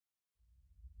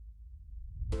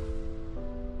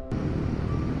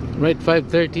Right,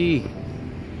 5:30.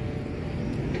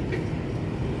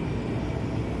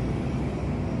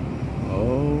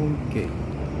 Okay.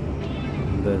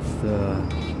 That's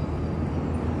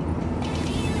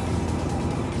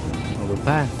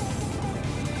overpass.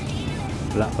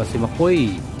 Wala pa si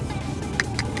Makoy.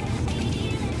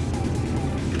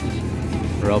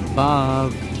 Rob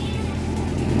Bob.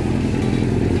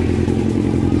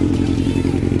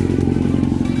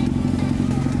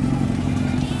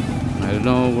 I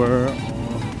don't know where are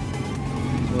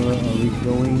we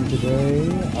going today?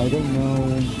 I don't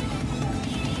know.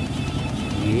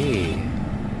 Yeah,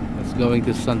 let's going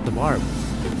to Santa Barbara.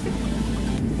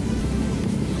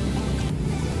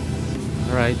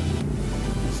 All right,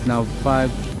 it's now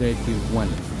 5:31.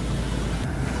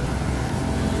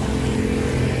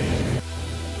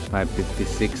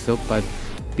 5:56, so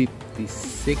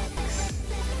 5:56.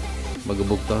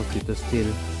 Magabog to dito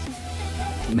still.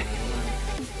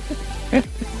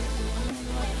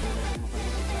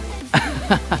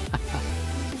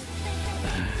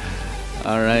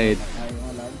 All right.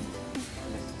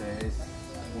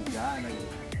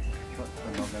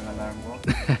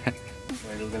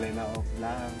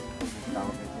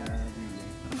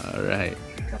 All right.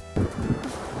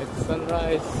 It's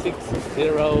sunrise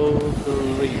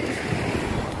 6:03.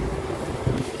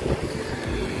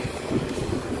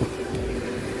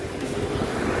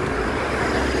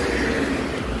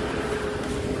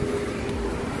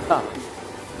 Ah.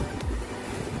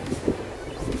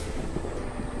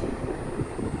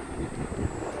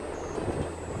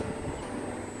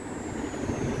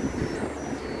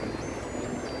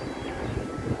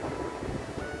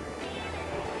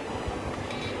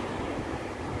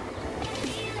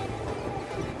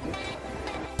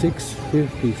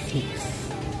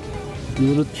 $6.56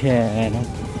 Lucena.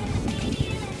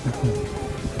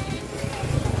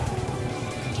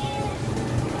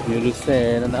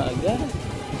 Lucena na agad.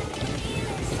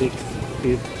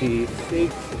 6:56,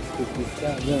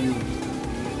 6:57.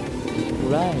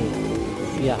 Right.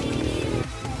 Yeah.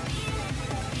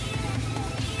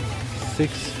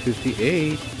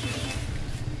 6:58.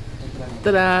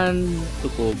 Tadan!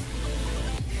 Tukob.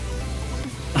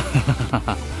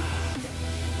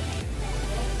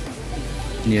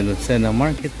 Near Lucena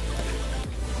Market.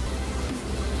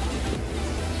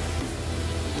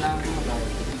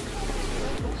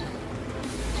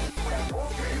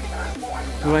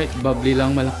 Right, bubbly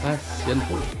lang malakas. Yan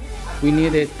po. We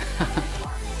need it.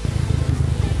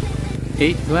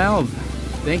 8:12.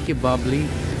 Thank you, bubbly.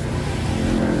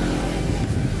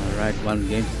 Alright, one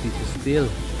game to steal.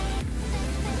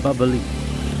 Bubbly.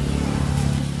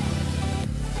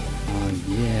 Oh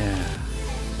yeah.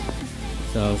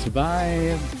 So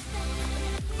survive.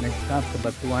 Next stop to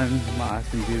Batuan,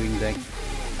 Maasin Viewing Deck.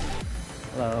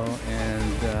 Hello,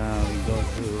 and we go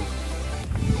to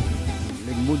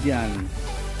Limudian.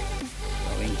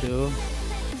 Going to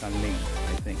Tanlig,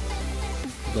 I think.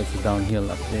 That's a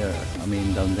downhill up there. I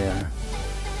mean down there.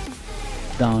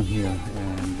 Downhill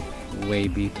and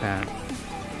wavy path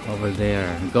over there.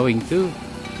 Going to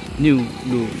New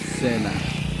Lucena.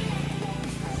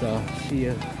 So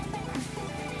see you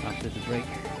after the break.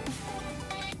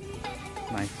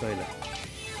 Nice toilet.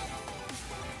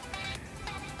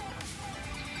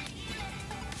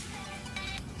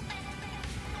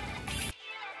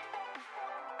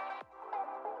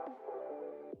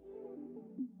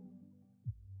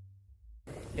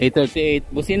 $8.38.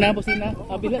 Busina, busina.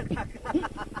 Kabila.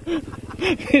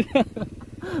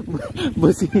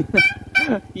 Busina.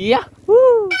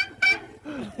 Yahoo!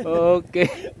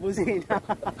 Okay. Busina.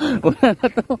 Wala na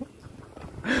to.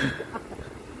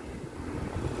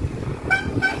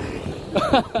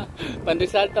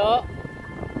 Pandesal to.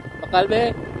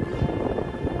 Makalbe.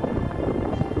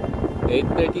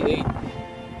 8:38.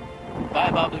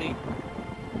 Bye, bubbly.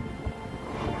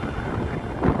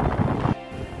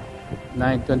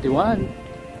 9:21.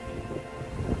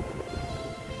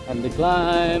 And the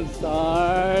climb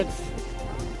starts.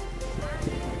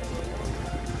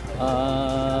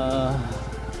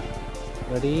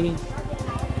 Ready?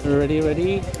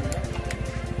 Ready?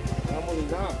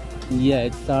 Yeah,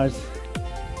 it starts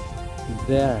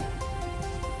there.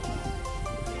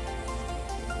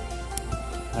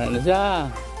 Ano na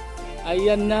siya?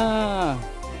 Ayan na.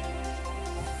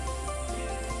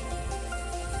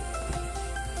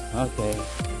 Okay.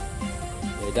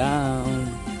 Way down.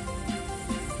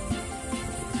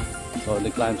 So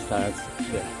the climb starts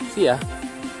there. See ya.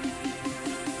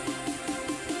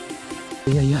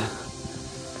 Yeah.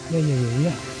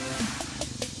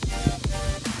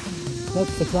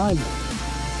 That's the climb.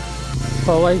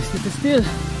 Why is it still?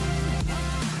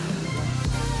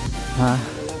 Huh?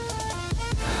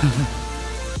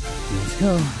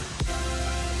 go.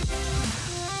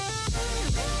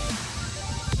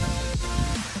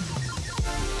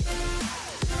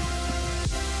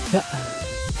 Yeah,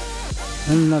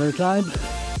 another time.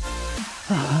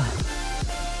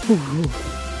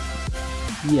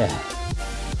 Yeah,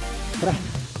 let's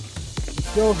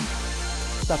go.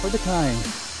 Stop for the time.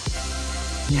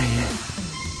 Yeah, yeah.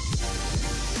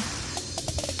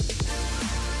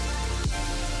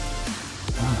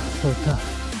 So tough.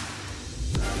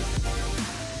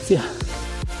 See ya.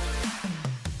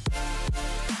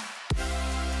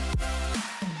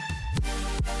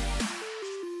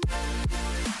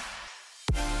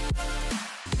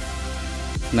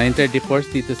 $9.34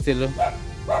 dito still.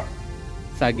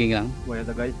 Saging lang. Wala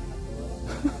na guys.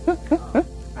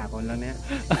 Ako lang niya.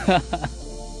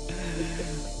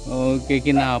 Okay,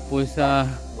 kinapos sa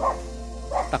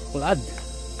taklad.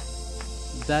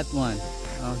 That one.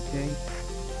 Okay.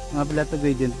 Mga pala ito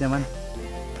gradient naman.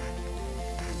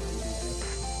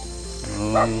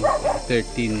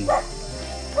 13.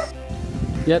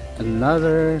 Yet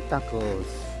another tacos.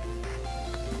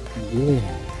 Yeah.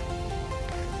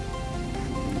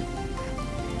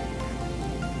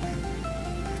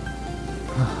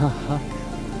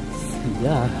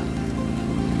 Yeah.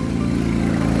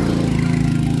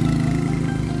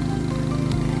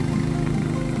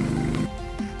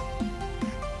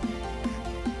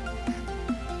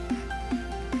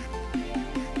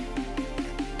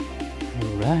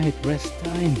 Alright, rest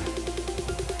time.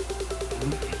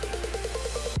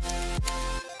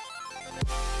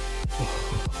 Oh.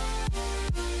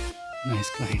 Nice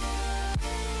climb.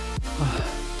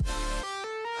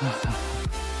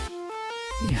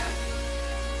 Yeah.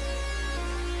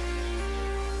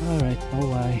 Alright,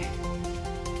 bye-bye.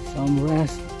 Some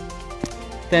rest.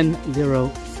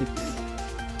 10:06.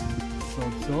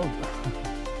 Solve.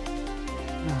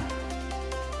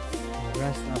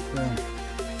 Rest after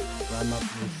run up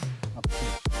this up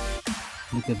here.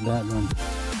 Look at that one.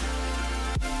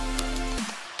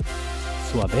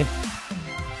 Suave. Right.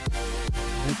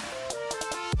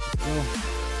 Let's go.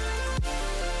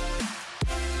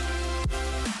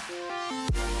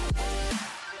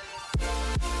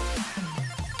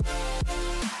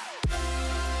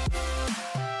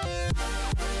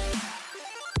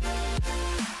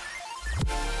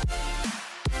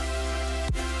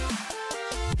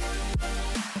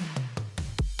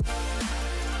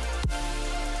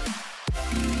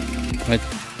 Right.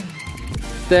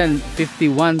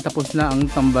 10:51 tapos na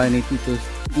ang tambay ni Tito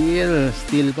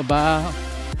Still pa ba?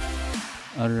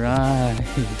 Alright,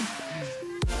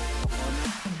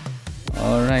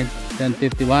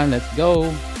 10:51, let's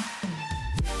go.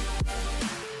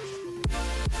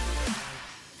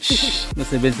 Shhh,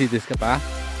 nasa 7 cities ka pa?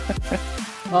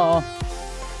 Oo,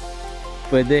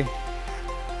 pwede.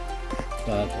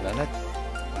 So, let's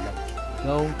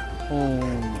go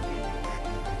home.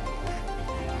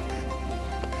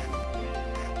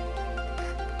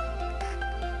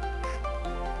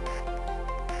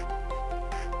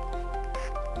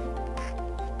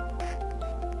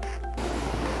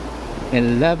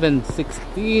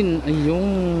 $11.16.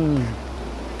 Ayun.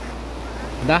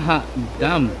 Daha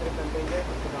Dam.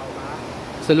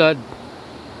 Sulod.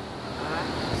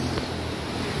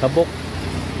 Tabok.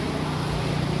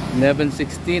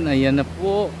 11.16. Ayan na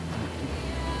po.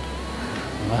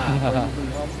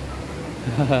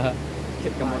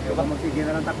 Magsigil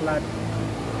na ng taklad.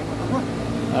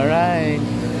 Alright.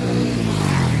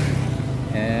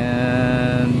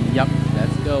 And yup,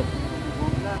 let's go.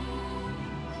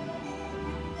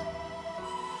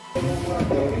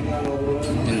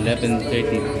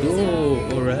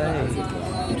 11:32. Alright.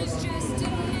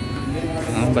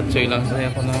 Batsoy lang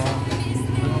saya ko na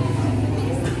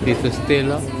dito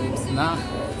still na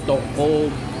toko.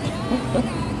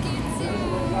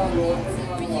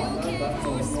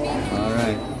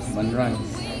 Alright, one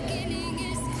rice.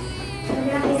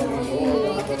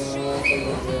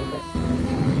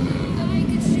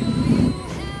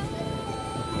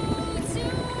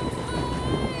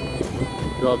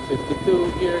 Drop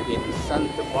 52 here in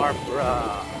Santa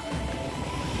Barbara.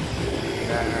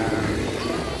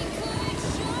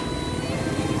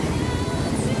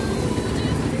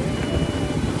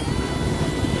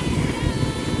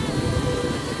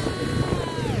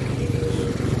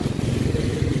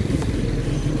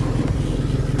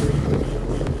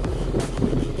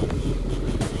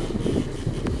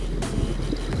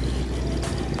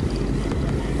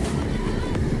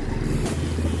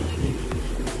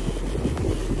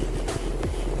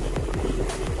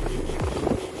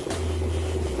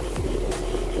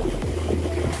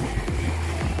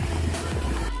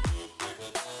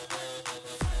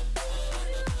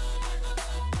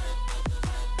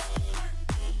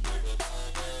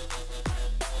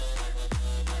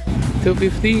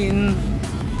 2:15.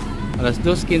 Alas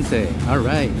 2:15.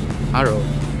 Alright. Arrow.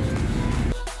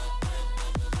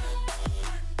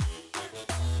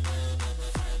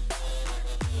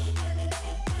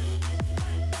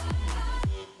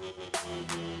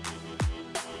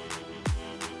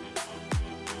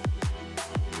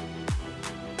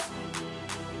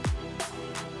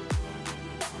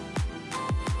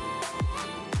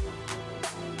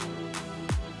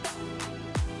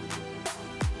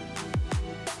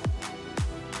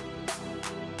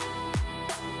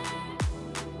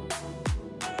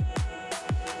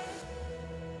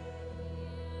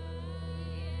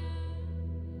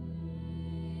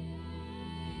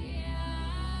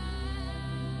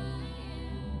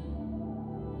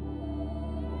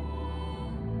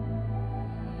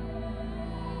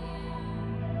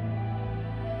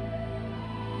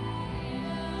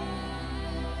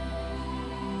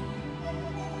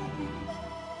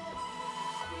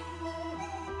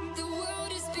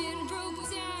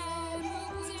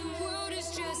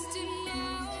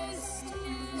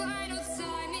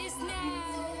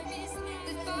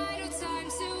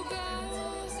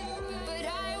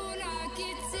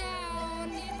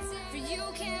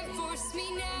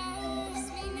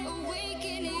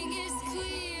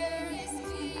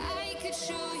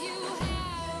 Show you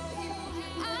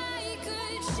how I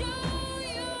could show